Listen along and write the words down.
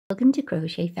Welcome to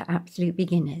Crochet for Absolute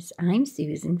Beginners. I'm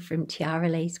Susan from Tiara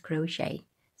Lace Crochet.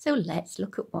 So let's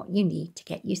look at what you need to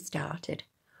get you started.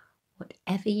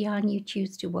 Whatever yarn you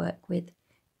choose to work with,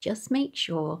 just make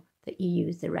sure that you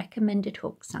use the recommended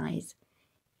hook size.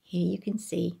 Here you can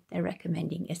see they're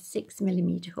recommending a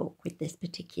 6mm hook with this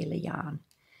particular yarn.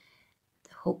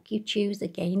 The hook you choose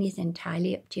again is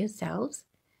entirely up to yourselves.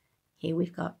 Here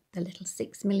we've got the little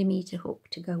 6mm hook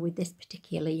to go with this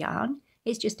particular yarn.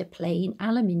 It's just a plain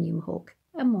aluminium hook,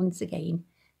 and once again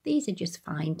these are just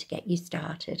fine to get you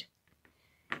started.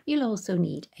 You'll also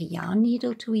need a yarn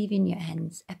needle to weave in your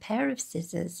ends, a pair of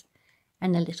scissors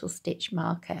and a little stitch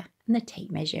marker, and the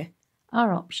tape measure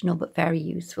are optional but very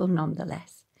useful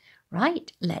nonetheless.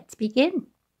 Right, let's begin.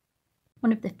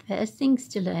 One of the first things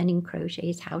to learn in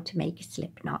crochet is how to make a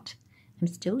slip knot. I'm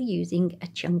still using a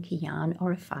chunky yarn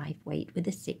or a 5-weight with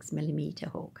a 6mm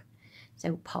hook.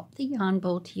 So pop the yarn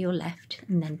ball to your left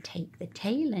and then take the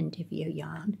tail end of your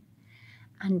yarn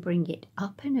and bring it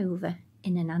up and over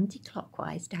in an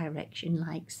anti-clockwise direction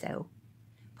like so.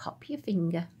 Pop your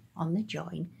finger on the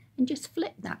join and just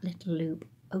flip that little loop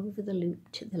over the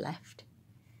loop to the left.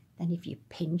 Then if you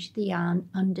pinch the yarn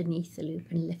underneath the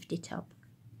loop and lift it up,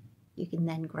 you can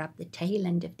then grab the tail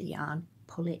end of the yarn,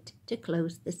 pull it to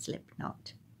close the slip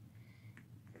knot.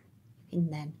 You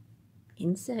can then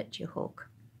insert your hook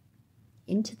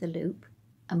into the loop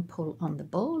and pull on the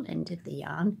ball end of the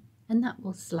yarn, and that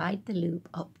will slide the loop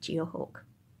up to your hook.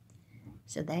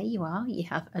 So there you are, you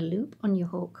have a loop on your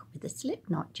hook with a slip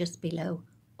knot just below,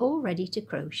 all ready to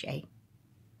crochet.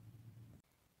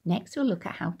 Next we'll look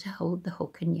at how to hold the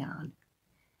hook and yarn.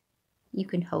 You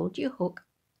can hold your hook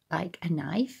like a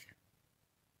knife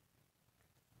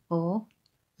or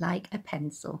like a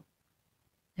pencil.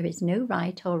 There is no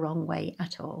right or wrong way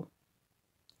at all.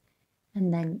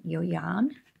 And then your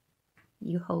yarn,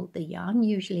 you hold the yarn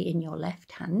usually in your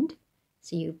left hand,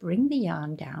 so you bring the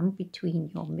yarn down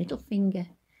between your middle finger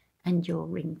and your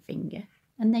ring finger,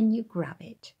 and then you grab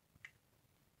it.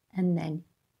 And then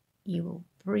you will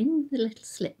bring the little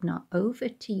slip knot over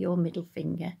to your middle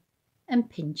finger and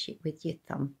pinch it with your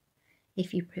thumb.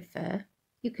 If you prefer,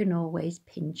 you can always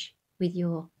pinch with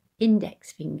your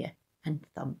index finger and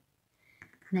thumb.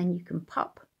 And then you can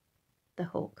pop the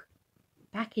hook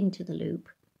back into the loop,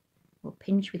 or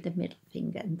pinch with the middle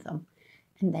finger and thumb,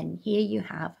 and then here you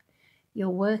have your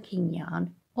working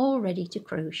yarn all ready to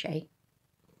crochet.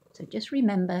 So just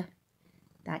remember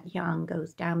that yarn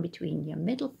goes down between your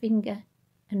middle finger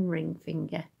and ring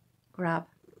finger, grab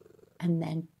and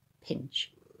then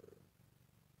pinch.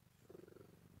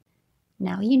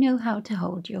 Now you know how to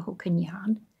hold your hook and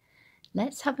yarn.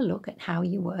 Let's have a look at how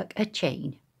you work a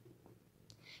chain.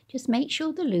 Just make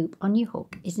sure the loop on your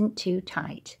hook isn't too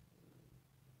tight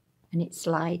and it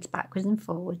slides backwards and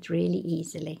forwards really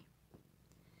easily.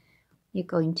 You're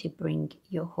going to bring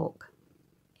your hook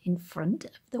in front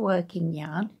of the working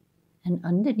yarn and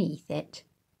underneath it,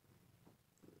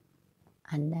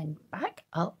 and then back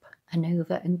up and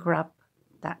over and grab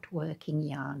that working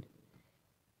yarn.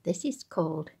 This is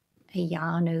called a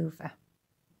yarn over.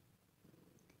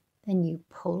 Then you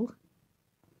pull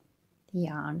the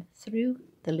yarn through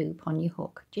the loop on your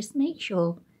hook. Just make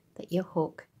sure that your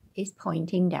hook is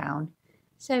pointing down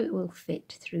so it will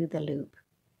fit through the loop.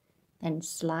 Then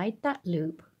slide that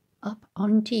loop up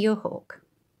onto your hook,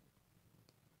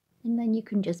 and then you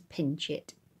can just pinch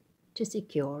it to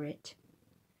secure it.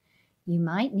 You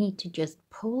might need to just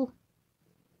pull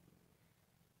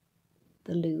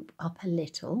the loop up a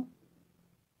little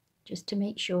just to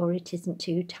make sure it isn't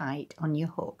too tight on your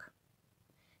hook.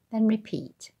 Then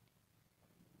repeat.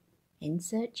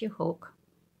 Insert your hook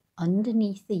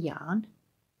underneath the yarn,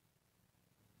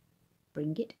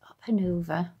 bring it up and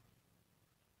over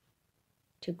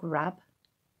to grab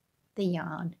the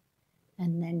yarn,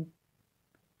 and then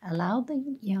allow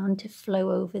the yarn to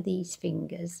flow over these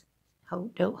fingers.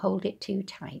 Don't hold it too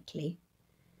tightly,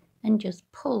 and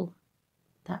just pull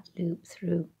that loop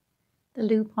through the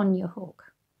loop on your hook.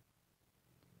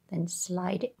 Then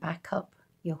slide it back up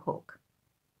your hook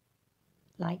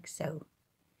like so.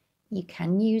 You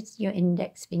can use your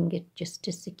index finger just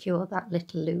to secure that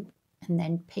little loop and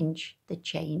then pinch the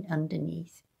chain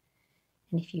underneath.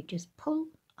 And if you just pull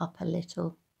up a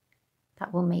little,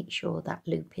 that will make sure that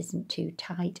loop isn't too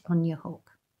tight on your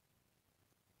hook.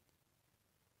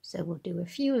 So we'll do a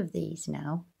few of these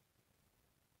now.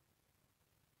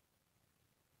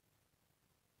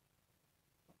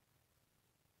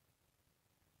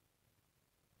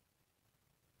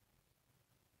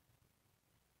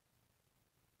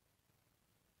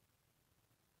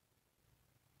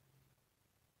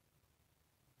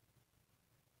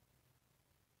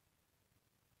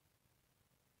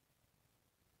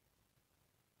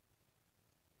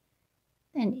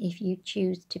 Then if you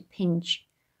choose to pinch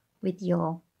with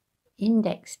your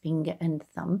index finger and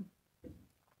thumb,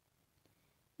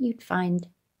 you'd find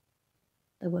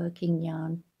the working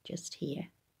yarn just here.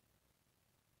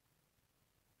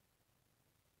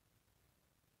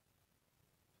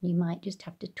 You might just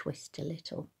have to twist a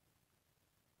little.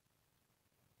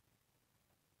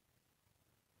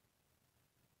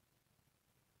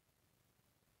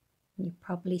 You've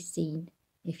probably seen,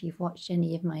 if you've watched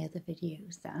any of my other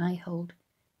videos, that I hold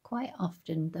quite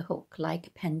often the hook like a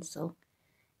pencil,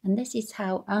 and this is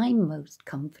how I'm most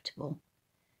comfortable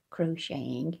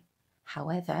crocheting.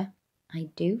 However, I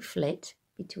do flit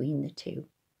between the two.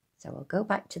 So I'll go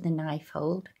back to the knife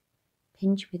hold,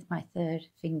 pinch with my third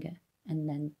finger and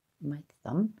then my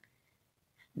thumb,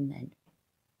 and then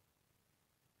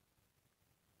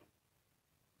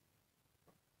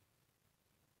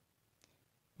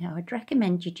now I'd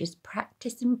recommend you just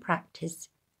practice and practice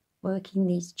working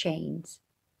these chains,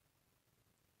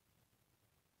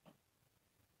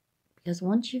 because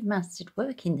once you've mastered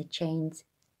working the chains,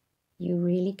 you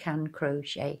really can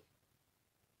crochet.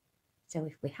 So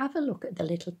if we have a look at the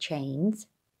little chains,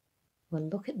 we'll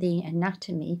look at the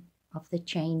anatomy of the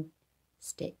chain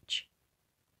stitch.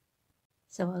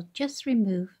 So I'll just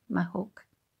remove my hook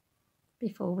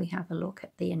before we have a look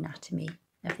at the anatomy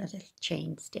of the little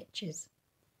chain stitches.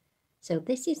 So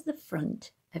this is the front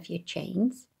of your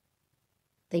chains.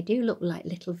 They do look like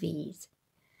little V's,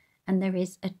 and there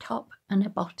is a top and a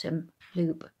bottom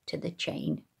loop to the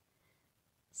chain.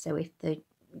 So if the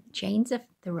chains are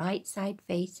the right side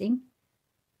facing,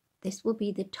 this will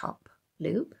be the top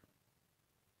loop,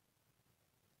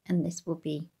 and this will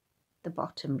be the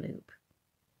bottom loop.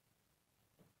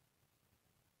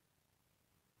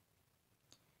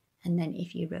 And then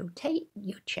if you rotate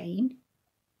your chain,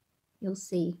 you'll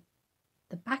see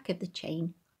the back of the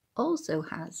chain also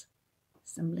has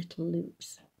some little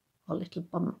loops or little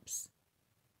bumps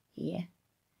here,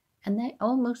 and they're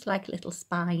almost like a little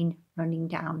spine running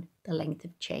down the length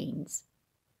of chains.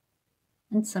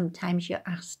 And sometimes you're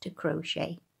asked to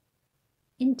crochet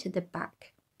into the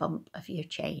back bump of your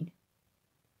chain.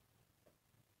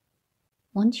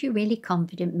 Once you're really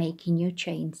confident making your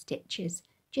chain stitches,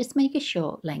 just make a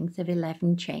short length of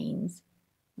 11 chains.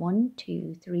 1,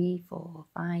 2, 3, 4,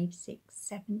 5, 6,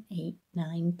 7, 8,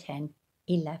 9, 10,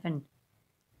 11.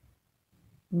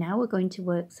 Now we're going to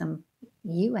work some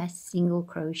US single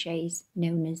crochets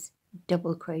known as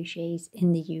double crochets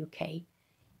in the UK.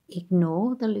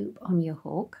 Ignore the loop on your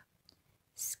hook,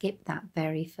 skip that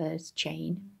very first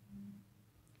chain,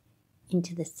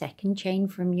 into the second chain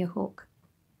from your hook,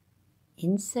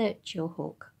 insert your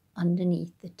hook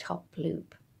underneath the top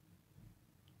loop,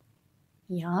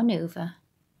 yarn over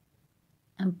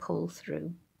and pull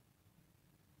through,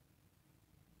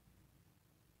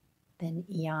 then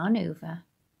yarn over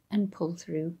and pull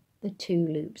through the 2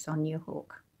 loops on your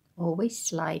hook, always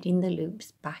sliding the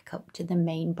loops back up to the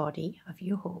main body of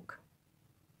your hook.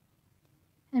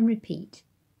 And repeat,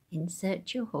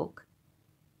 insert your hook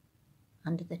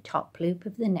under the top loop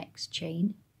of the next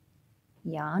chain,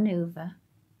 yarn over,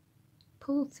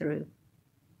 pull through,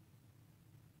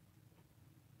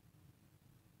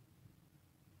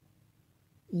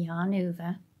 yarn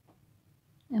over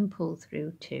and pull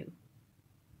through 2.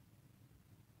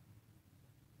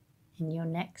 In your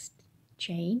next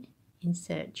chain,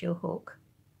 insert your hook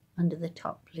under the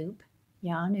top loop,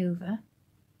 yarn over,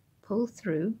 pull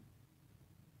through,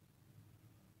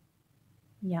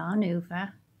 yarn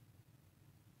over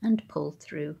and pull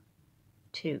through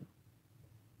 2.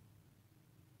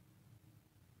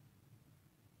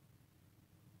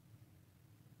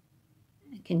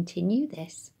 And continue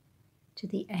this to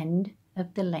the end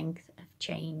of the length of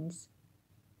chains.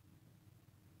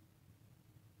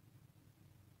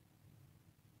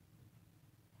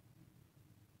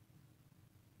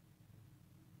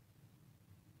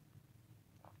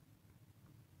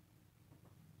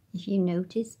 If you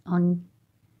notice on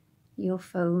your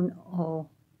phone or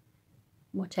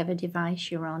whatever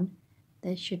device you're on,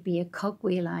 there should be a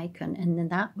cogwheel icon, and then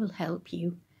that will help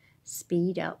you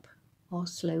speed up or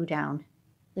slow down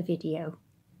the video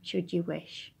should you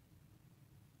wish.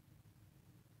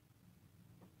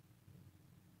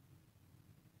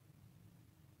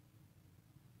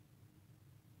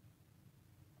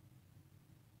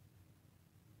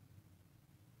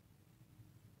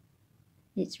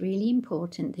 It's really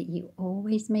important that you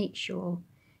always make sure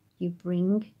you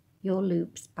bring your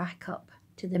loops back up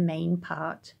to the main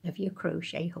part of your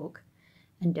crochet hook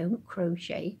and don't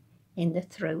crochet in the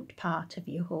throat part of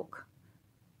your hook.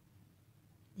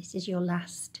 This is your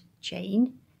last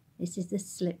chain. This is the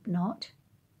slip knot.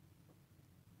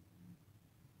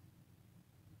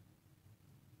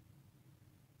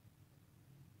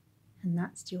 And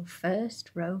that's your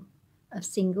first row of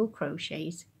single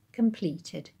crochets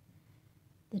completed.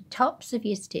 The tops of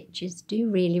your stitches do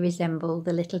really resemble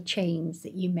the little chains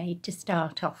that you made to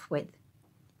start off with.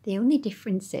 The only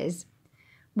difference is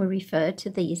we refer to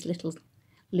these little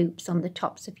loops on the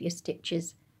tops of your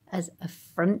stitches as a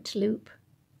front loop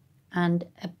and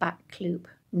a back loop,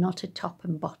 not a top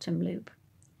and bottom loop.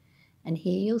 And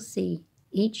here you'll see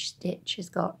each stitch has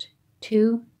got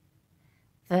 2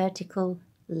 vertical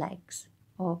legs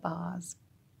or bars.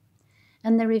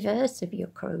 And the reverse of your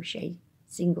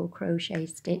single crochet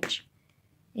stitch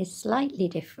is slightly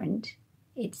different.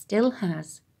 It still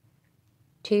has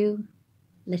 2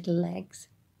 little legs,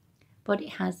 but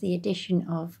it has the addition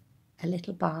of a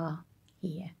little bar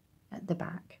here at the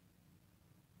back,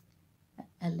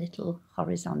 a little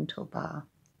horizontal bar.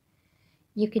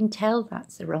 You can tell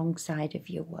that's the wrong side of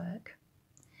your work,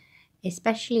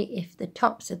 especially if the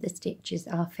tops of the stitches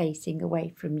are facing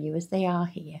away from you as they are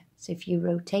here. So if you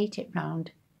rotate it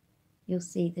round, you'll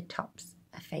see the tops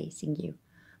are facing you.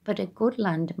 But a good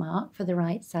landmark for the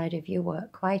right side of your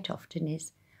work quite often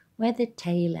is where the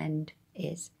tail end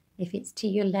is. If it's to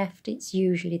your left, it's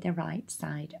usually the right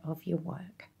side of your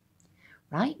work.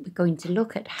 Right, we're going to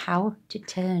look at how to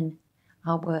turn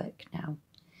our work now.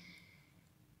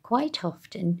 Quite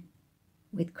often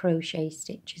with crochet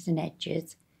stitches and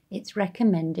edges, it's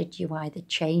recommended you either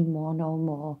chain 1 or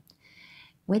more.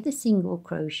 With a single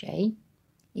crochet,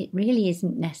 it really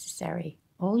isn't necessary.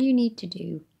 All you need to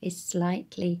do is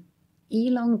slightly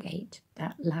elongate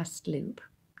that last loop,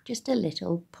 just a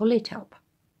little, pull it up.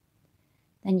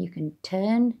 Then you can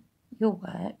turn your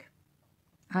work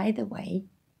either way,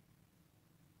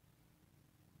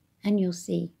 and you'll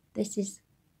see this is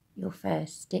your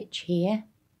first stitch here.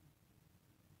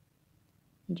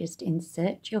 You just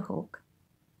insert your hook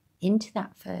into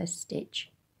that first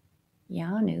stitch,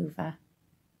 yarn over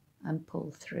and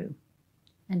pull through,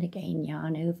 and again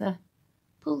yarn over,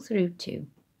 pull through 2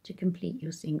 to complete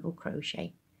your single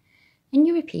crochet. And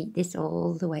you repeat this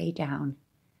all the way down.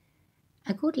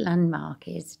 A good landmark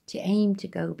is to aim to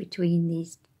go between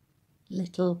these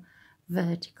little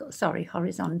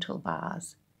horizontal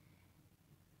bars.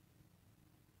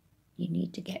 You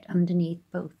need to get underneath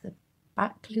both the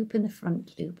back loop and the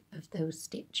front loop of those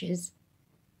stitches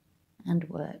and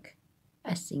work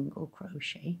a single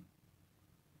crochet.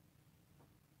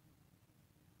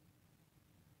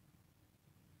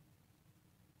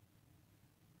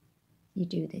 You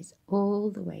do this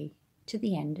all the way to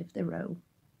the end of the row.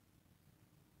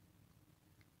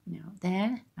 Now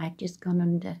there, I've just gone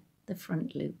under the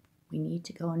front loop. We need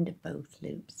to go under both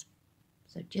loops,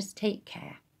 so just take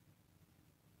care.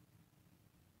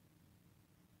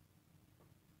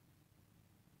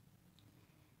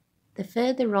 The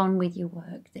further on with your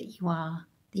work that you are,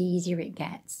 the easier it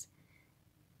gets.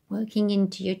 Working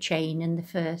into your chain in the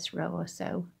first row or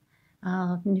so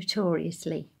are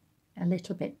notoriously a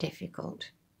little bit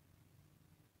difficult.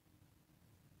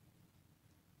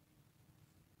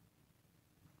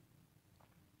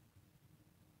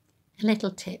 A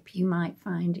little tip you might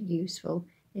find useful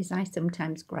is I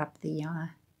sometimes grab the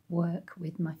work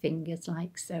with my fingers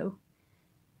like so.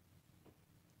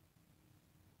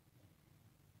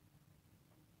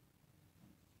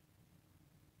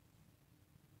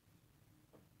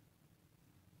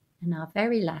 And our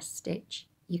very last stitch,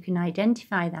 you can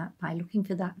identify that by looking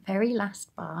for that very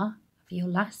last bar of your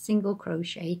last single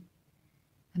crochet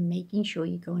and making sure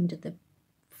you go under the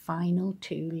final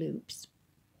 2 loops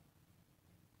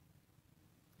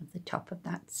of the top of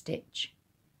that stitch.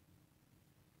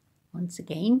 Once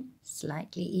again,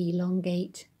 slightly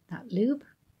elongate that loop,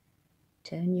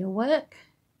 turn your work,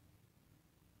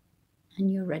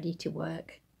 and you're ready to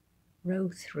work row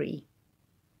 3.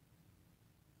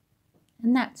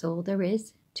 And that's all there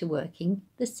is to working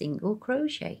the single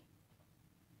crochet.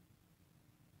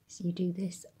 So you do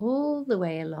this all the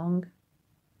way along.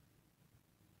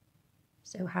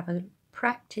 So have a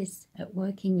practice at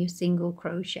working your single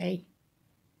crochet,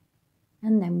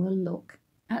 and then we'll look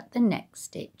at the next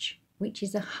stitch, which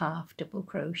is a half double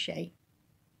crochet.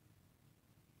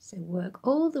 So work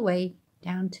all the way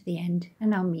down to the end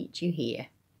and I'll meet you here.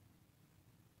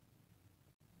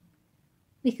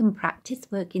 We can practice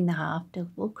working the half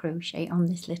double crochet on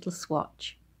this little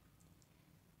swatch.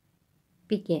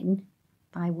 Begin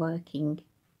by working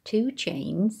 2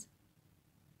 chains,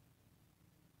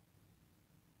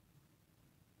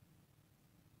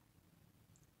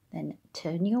 then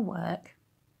turn your work,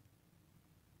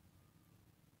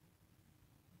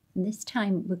 and this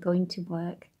time we're going to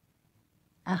work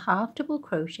a half double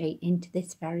crochet into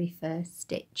this very first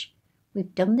stitch,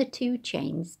 We've done the 2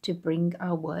 chains to bring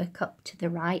our work up to the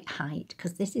right height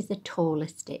because this is a taller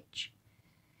stitch.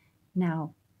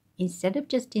 Now, instead of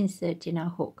just inserting our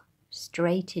hook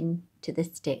straight into the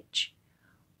stitch,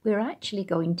 we're actually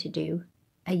going to do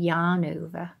a yarn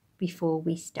over before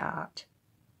we start.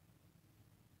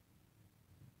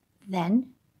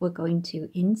 Then we're going to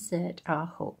insert our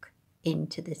hook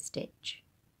into the stitch.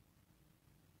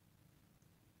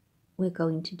 We're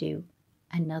going to do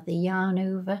another yarn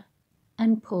over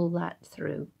and pull that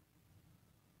through.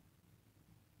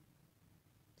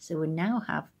 So we now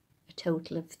have a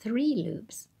total of 3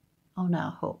 loops on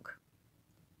our hook.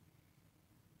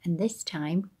 And this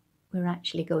time we're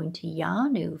actually going to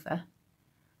yarn over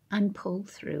and pull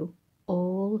through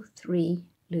all 3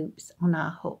 loops on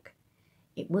our hook.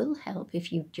 It will help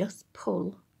if you just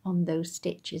pull on those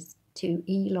stitches to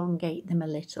elongate them a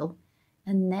little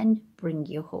and then bring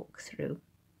your hook through.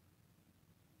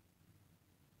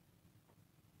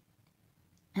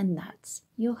 And that's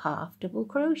your half double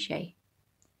crochet,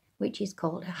 which is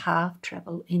called a half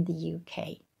treble in the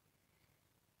UK.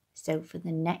 So for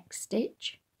the next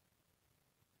stitch,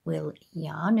 we'll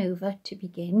yarn over to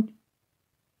begin,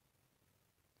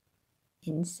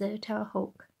 insert our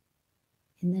hook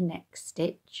in the next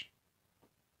stitch,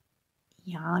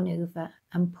 yarn over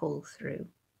and pull through.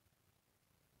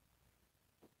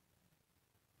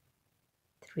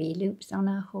 3 loops on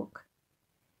our hook,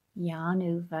 yarn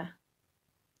over,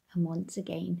 and once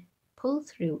again pull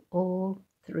through all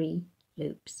 3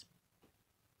 loops.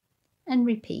 And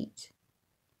repeat,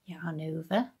 yarn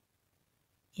over,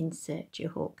 insert your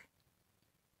hook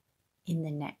in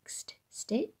the next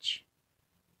stitch,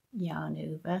 yarn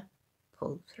over,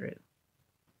 pull through.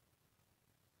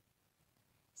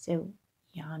 So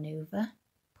yarn over,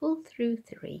 pull through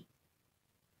 3.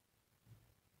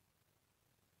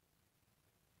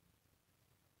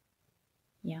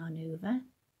 Yarn over,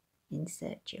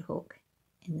 insert your hook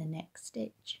in the next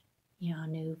stitch,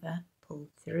 yarn over, pull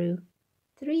through,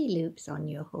 3 loops on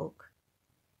your hook,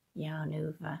 yarn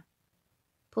over,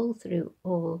 pull through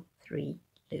all 3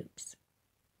 loops.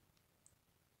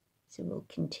 So we'll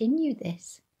continue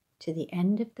this to the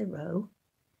end of the row,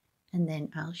 and then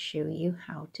I'll show you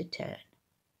how to turn.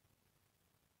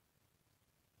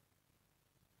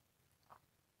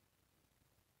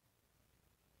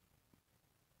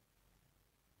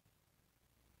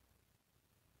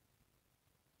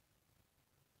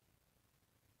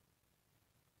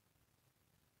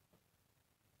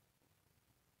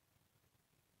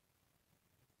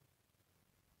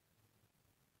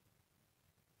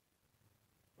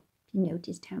 You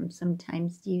noticed how I'm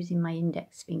sometimes using my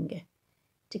index finger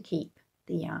to keep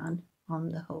the yarn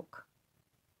on the hook.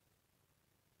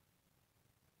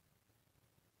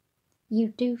 You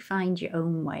do find your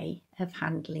own way of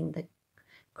handling the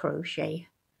crochet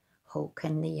hook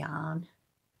and the yarn.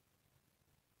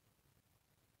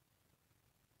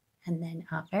 And then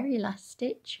our very last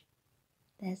stitch,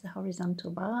 there's a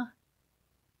horizontal bar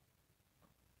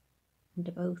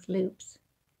under both loops.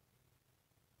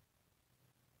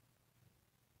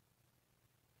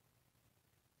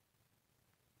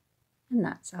 And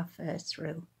that's our first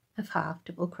row of half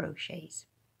double crochets.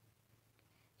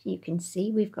 So you can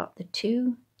see we've got the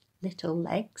 2 little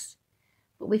legs,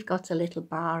 but we've got a little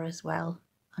bar as well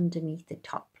underneath the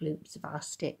top loops of our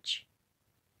stitch.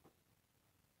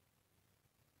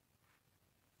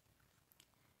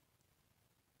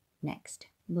 Next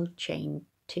we'll chain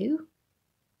 2,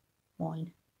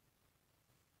 1,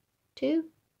 2,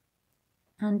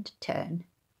 and turn.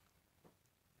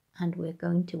 And we're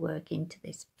going to work into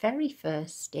this very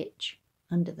first stitch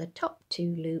under the top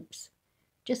 2 loops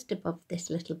just above this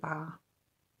little bar.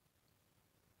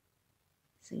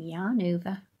 So yarn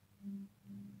over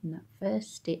in that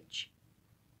first stitch.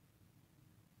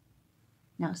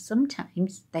 Now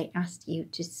sometimes they ask you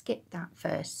to skip that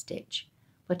first stitch,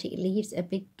 but it leaves a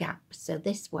big gap, so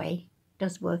this way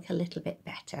does work a little bit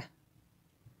better.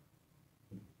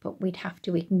 But we'd have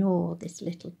to ignore this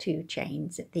little 2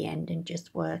 chains at the end and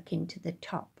just work into the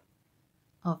top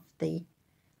of the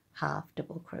half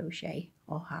double crochet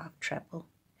or half treble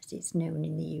as it's known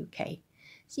in the UK.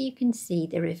 So you can see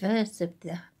the reverse of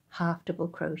the half double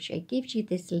crochet gives you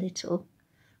this little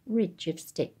ridge of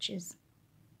stitches.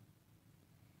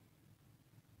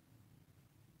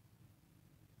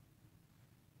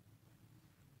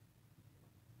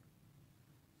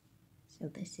 So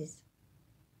this is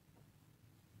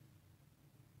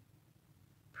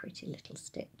pretty little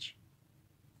stitch.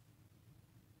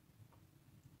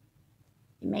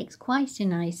 It makes quite a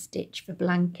nice stitch for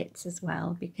blankets as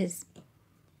well, because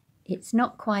it's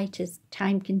not quite as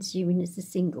time consuming as a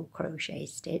single crochet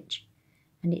stitch,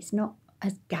 and it's not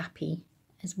as gappy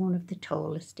as one of the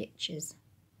taller stitches.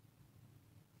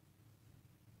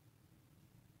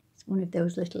 It's one of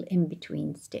those little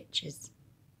in-between stitches.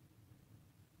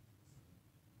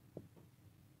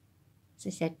 As I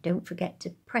said, don't forget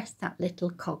to press that little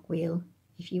cogwheel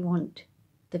if you want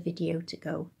the video to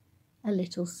go a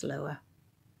little slower.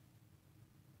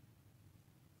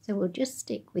 So we'll just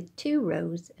stick with 2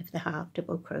 rows of the half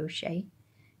double crochet,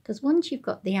 because once you've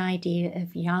got the idea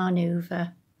of yarn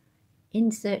over,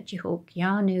 insert your hook,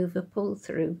 yarn over, pull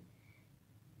through,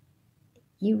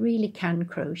 you really can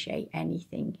crochet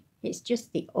anything. It's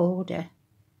just the order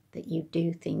that you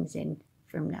do things in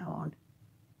from now on,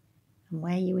 and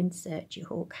where you insert your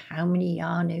hook, how many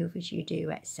yarn overs you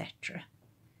do, etc.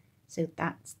 So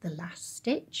that's the last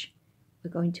stitch.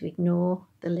 We're going to ignore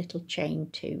the little chain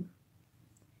 2.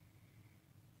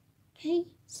 Okay,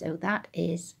 so that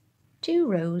is 2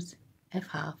 rows of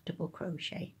half double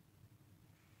crochet.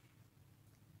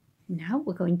 Now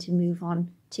we're going to move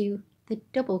on to the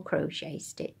double crochet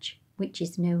stitch, which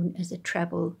is known as a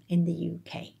treble in the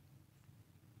UK.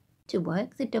 To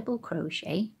work the double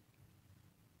crochet,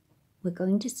 we're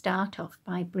going to start off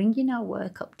by bringing our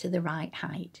work up to the right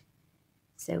height.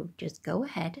 So just go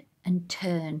ahead and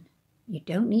turn. You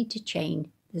don't need to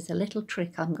chain. There's a little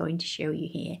trick I'm going to show you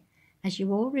here. As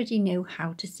you already know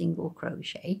how to single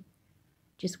crochet,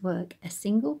 just work a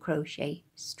single crochet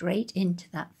straight into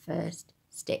that first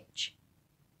stitch.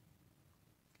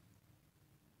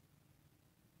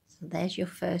 So there's your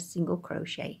first single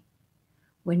crochet.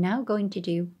 We're now going to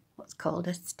do what's called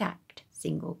a stacked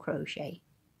single crochet.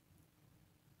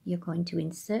 You're going to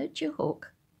insert your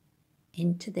hook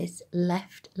into this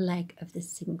left leg of the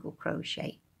single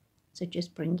crochet. So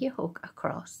just bring your hook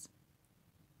across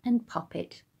and pop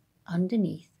it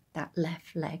underneath that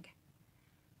left leg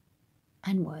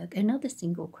and work another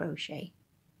single crochet.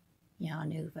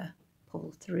 Yarn over,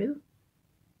 pull through,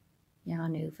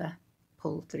 yarn over,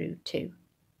 pull through 2.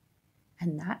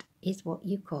 And that is what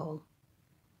you call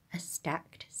a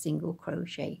stacked single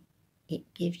crochet.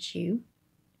 It gives you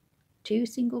 2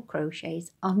 single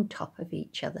crochets on top of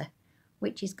each other,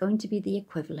 which is going to be the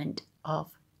equivalent of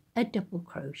a double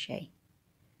crochet.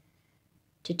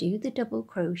 To do the double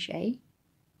crochet,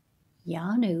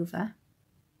 yarn over,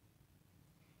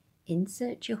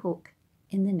 insert your hook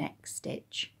in the next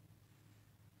stitch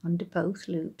under both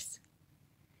loops,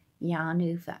 yarn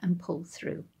over and pull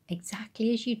through,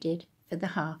 exactly as you did for the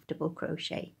half double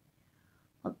crochet.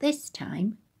 But this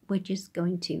time we're just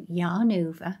going to yarn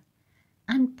over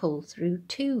and pull through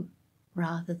 2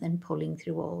 rather than pulling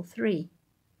through all 3.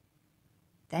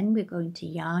 Then we're going to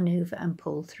yarn over and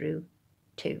pull through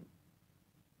 2.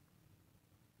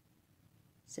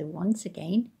 So once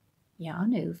again,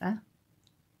 yarn over,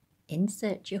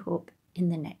 insert your hook in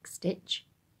the next stitch,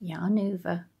 yarn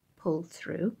over, pull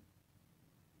through,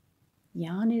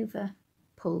 yarn over,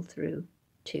 pull through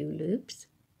 2 loops,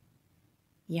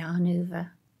 yarn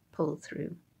over, pull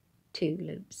through 2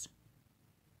 loops,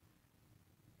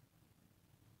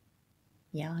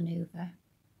 yarn over,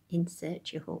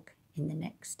 insert your hook in the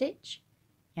next stitch,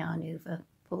 yarn over,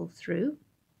 pull through,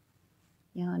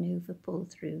 yarn over, pull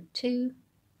through 2,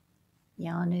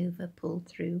 yarn over, pull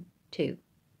through 2,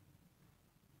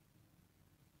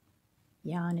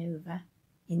 yarn over,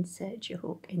 insert your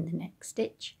hook in the next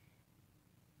stitch,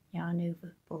 yarn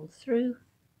over, pull through,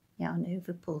 yarn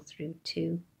over, pull through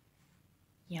 2,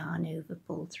 yarn over,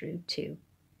 pull through 2,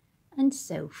 and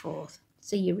so forth.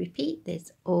 So you repeat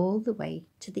this all the way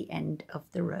to the end of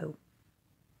the row.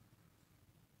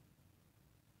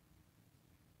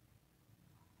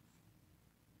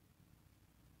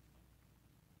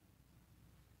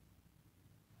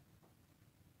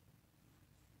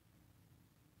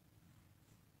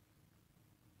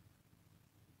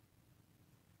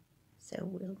 So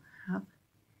we'll have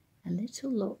a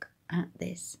little look at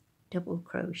this double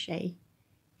crochet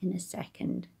in a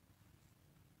second.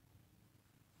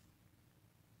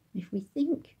 If we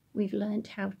think we've learned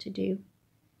how to do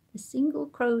the single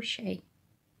crochet,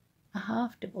 a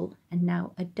half double and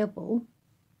now a double,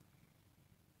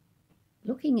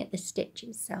 looking at the stitch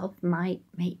itself might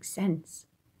make sense.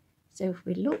 So if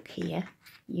we look here,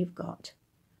 you've got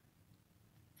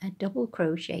a double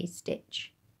crochet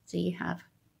stitch. So you have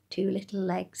 2 little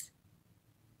legs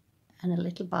and a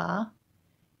little bar,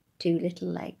 2 little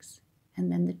legs,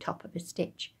 and then the top of a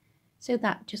stitch. So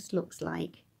that just looks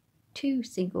like 2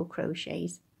 single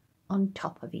crochets on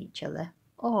top of each other,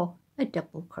 or a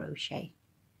double crochet.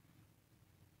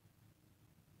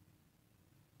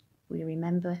 We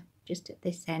remember just at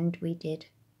this end we did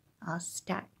our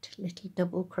stacked little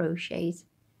double crochets,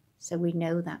 so we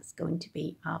know that's going to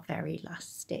be our very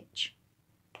last stitch.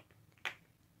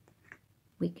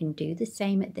 we can do the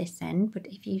same at this end, but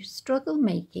if you struggle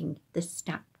making the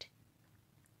stacked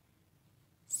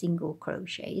single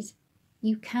crochets,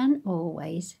 you can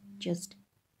always just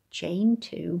chain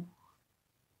 2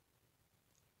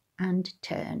 and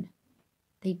turn.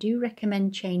 They do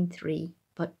recommend chain 3,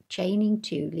 but chaining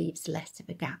 2 leaves less of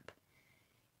a gap.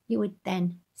 You would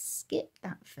then skip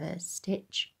that first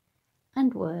stitch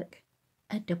and work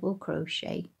a double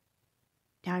crochet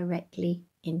directly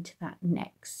into that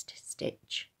next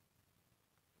stitch.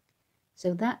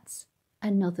 So that's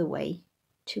another way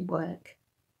to work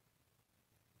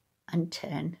and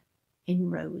turn in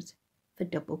rows for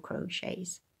double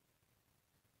crochets.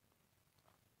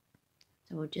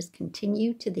 So we'll just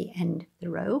continue to the end of the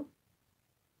row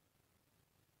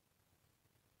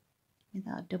with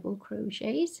our double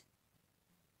crochets.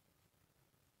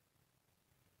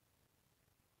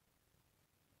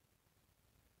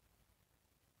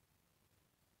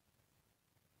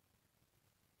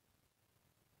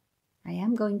 I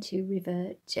am going to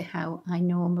revert to how I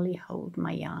normally hold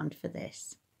my yarn for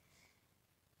this.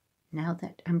 Now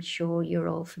that I'm sure you're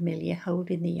all familiar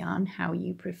holding the yarn how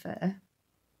you prefer,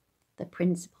 the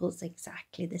principle's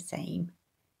exactly the same.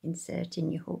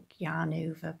 Inserting your hook, yarn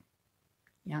over,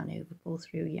 pull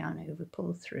through, yarn over,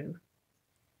 pull through.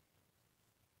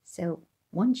 So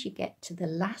once you get to the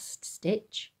last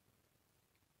stitch,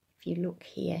 if you look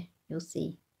here, you'll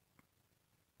see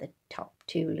the top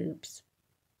 2 loops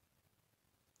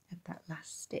of that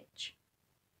last stitch.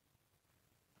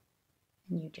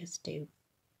 And you just do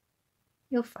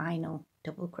your final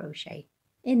double crochet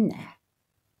in there.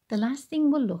 The last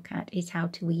thing we'll look at is how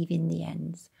to weave in the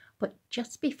ends, but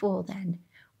just before then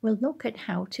we'll look at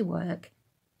how to work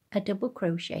a double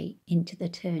crochet into the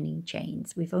turning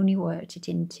chains. We've only worked it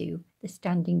into the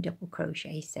standing double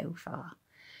crochet so far.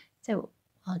 So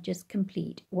I'll just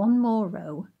complete one more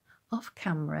row off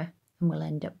camera and we'll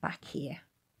end up back here.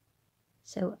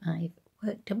 So I've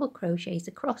worked double crochets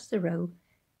across the row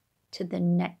to the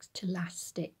next to last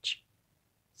stitch.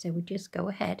 So we just go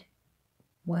ahead,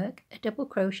 work a double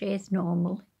crochet as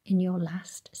normal in your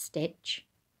last stitch,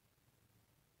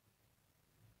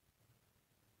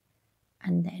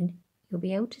 and then you'll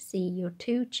be able to see your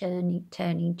 2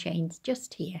 turning chains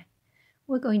just here.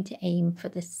 We're going to aim for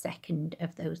the second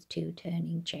of those 2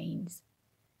 turning chains.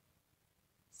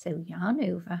 So yarn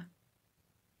over,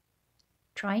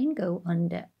 try and go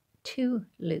under 2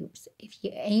 loops. If you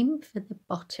aim for the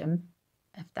bottom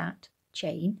of that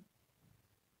chain,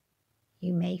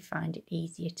 you may find it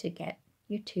easier to get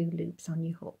your 2 loops on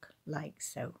your hook, like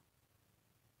so.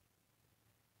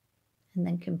 And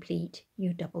then complete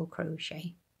your double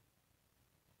crochet.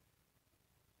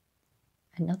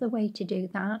 Another way to do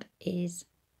that is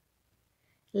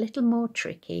a little more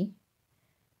tricky,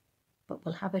 but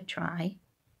we'll have a try.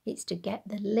 It's to get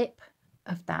the lip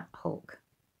of that hook.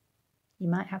 You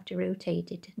might have to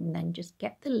rotate it and then just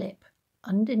get the lip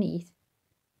underneath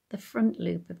the front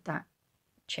loop of that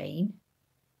chain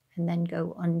and then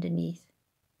go underneath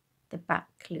the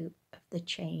back loop of the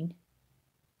chain.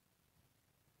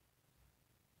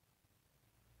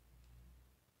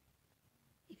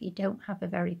 If you don't have a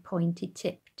very pointy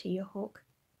tip to your hook,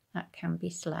 that can be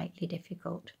slightly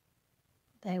difficult.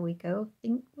 There we go. I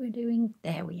think we're doing,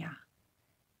 there we are.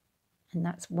 And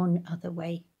that's one other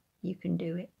way you can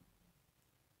do it.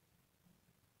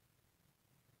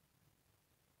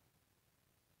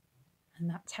 And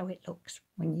that's how it looks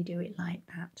when you do it like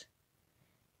that.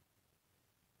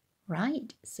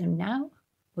 Right, so now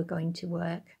we're going to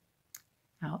work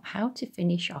out how to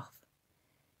finish off.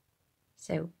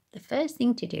 So the first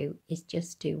thing to do is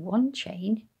just do 1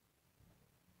 chain.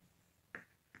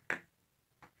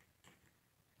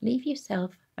 Leave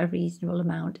yourself a reasonable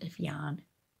amount of yarn.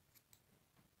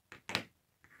 And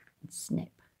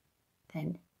snip.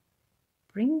 Then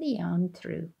bring the yarn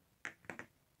through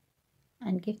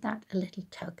and give that a little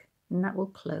tug, and that will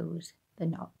close the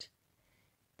knot.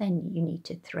 Then you need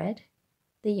to thread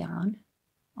the yarn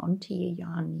onto your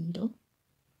yarn needle.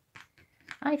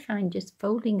 I find just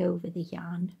folding over the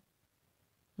yarn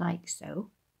like so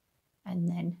and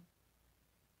then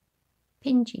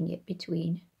pinching it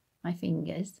between my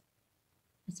fingers,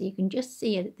 so you can just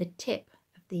see it at the tip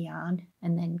of the yarn,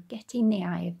 and then getting the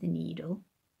eye of the needle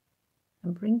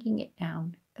and bringing it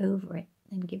down over it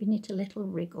and giving it a little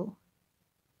wriggle,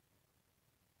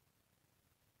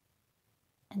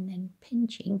 and then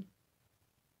pinching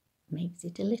makes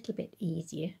it a little bit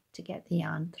easier to get the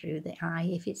yarn through the eye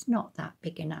if it's not that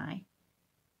big an eye.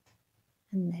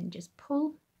 And then just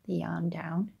pull the yarn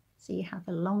down so you have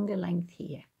a longer length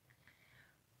here.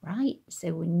 Right,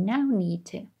 so we now need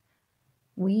to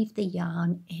weave the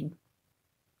yarn in.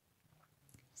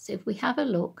 So if we have a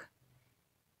look,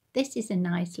 this is a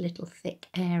nice little thick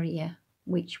area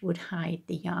which would hide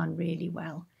the yarn really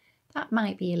well. That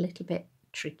might be a little bit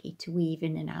tricky to weave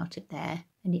in and out of there,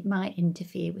 and it might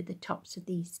interfere with the tops of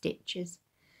these stitches.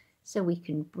 So we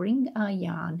can bring our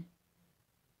yarn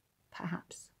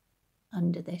perhaps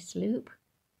under this loop.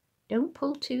 Don't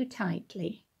pull too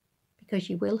tightly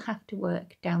because you will have to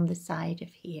work down the side of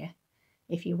here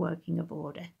if you're working a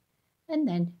border. And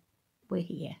then we're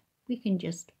here. We can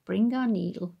just bring our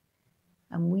needle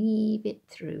and weave it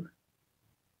through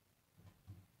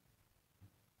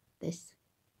this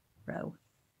row.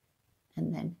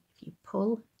 And then if you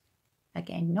pull,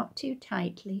 again, not too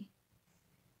tightly,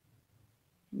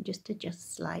 and just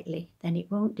adjust slightly, then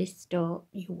it won't distort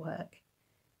your work.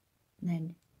 And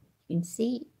then you can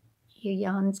see your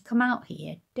yarns come out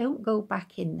here. Don't go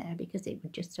back in there because it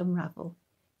would just unravel.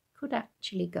 Could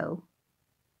actually go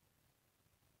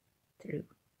through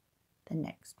the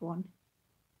next one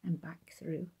and back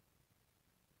through.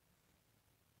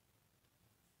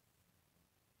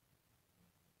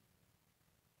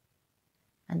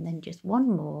 And then just one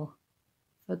more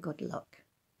for good luck.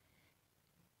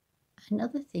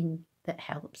 Another thing that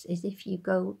helps is if you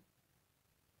go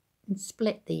and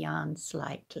split the yarn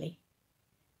slightly.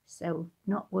 So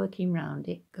not working round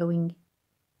it, going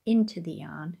into the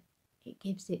yarn, it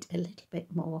gives it a little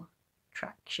bit more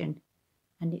traction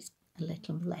and it's a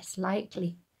little less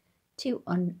likely to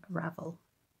unravel.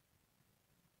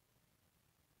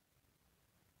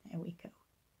 There we go.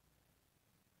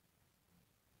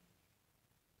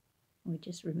 We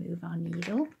just remove our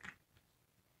needle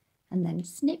and then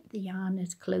snip the yarn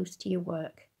as close to your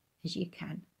work as you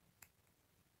can.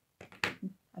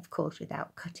 Of course,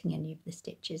 without cutting any of the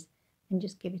stitches, and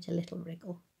just give it a little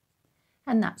wriggle.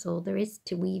 And that's all there is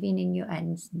to weaving in your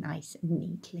ends nice and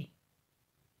neatly.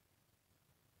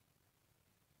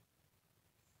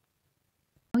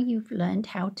 Now you've learned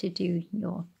how to do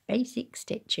your basic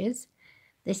stitches.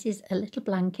 This is a little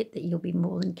blanket that you'll be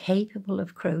more than capable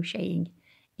of crocheting.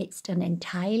 It's done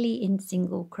entirely in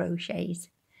single crochets.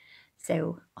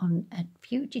 So on a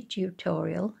future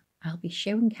tutorial, I'll be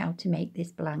showing how to make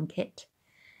this blanket.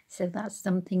 So that's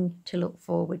something to look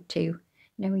forward to,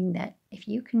 knowing that if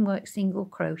you can work single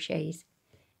crochets,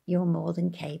 you're more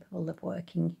than capable of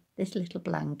working this little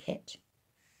blanket.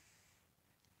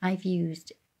 I've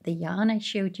used the yarn I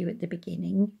showed you at the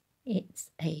beginning.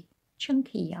 It's a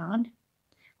chunky yarn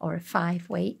or a 5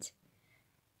 weight,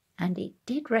 and it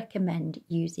did recommend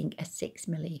using a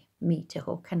 6mm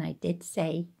hook, and I did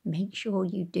say make sure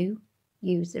you do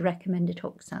use the recommended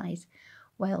hook size.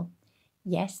 Well,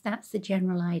 yes, that's the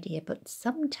general idea, but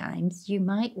sometimes you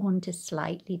might want a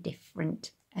slightly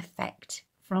different effect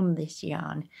from this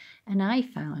yarn, and I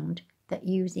found that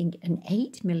using an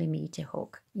 8mm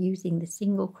hook using the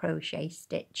single crochet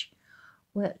stitch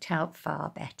worked out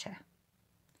far better.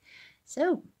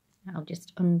 So I'll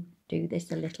just undo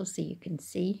this a little so you can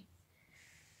see.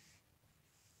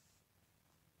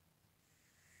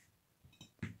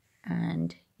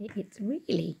 And it's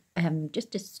really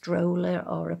just a stroller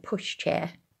or a pushchair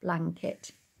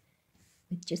blanket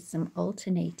with just some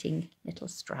alternating little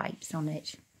stripes on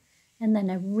it, and then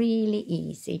a really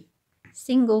easy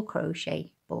single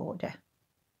crochet border.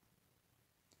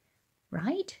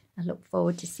 Right, I look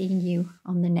forward to seeing you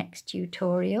on the next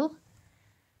tutorial,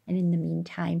 and in the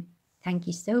meantime, thank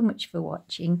you so much for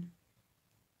watching.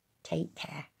 Take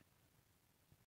care.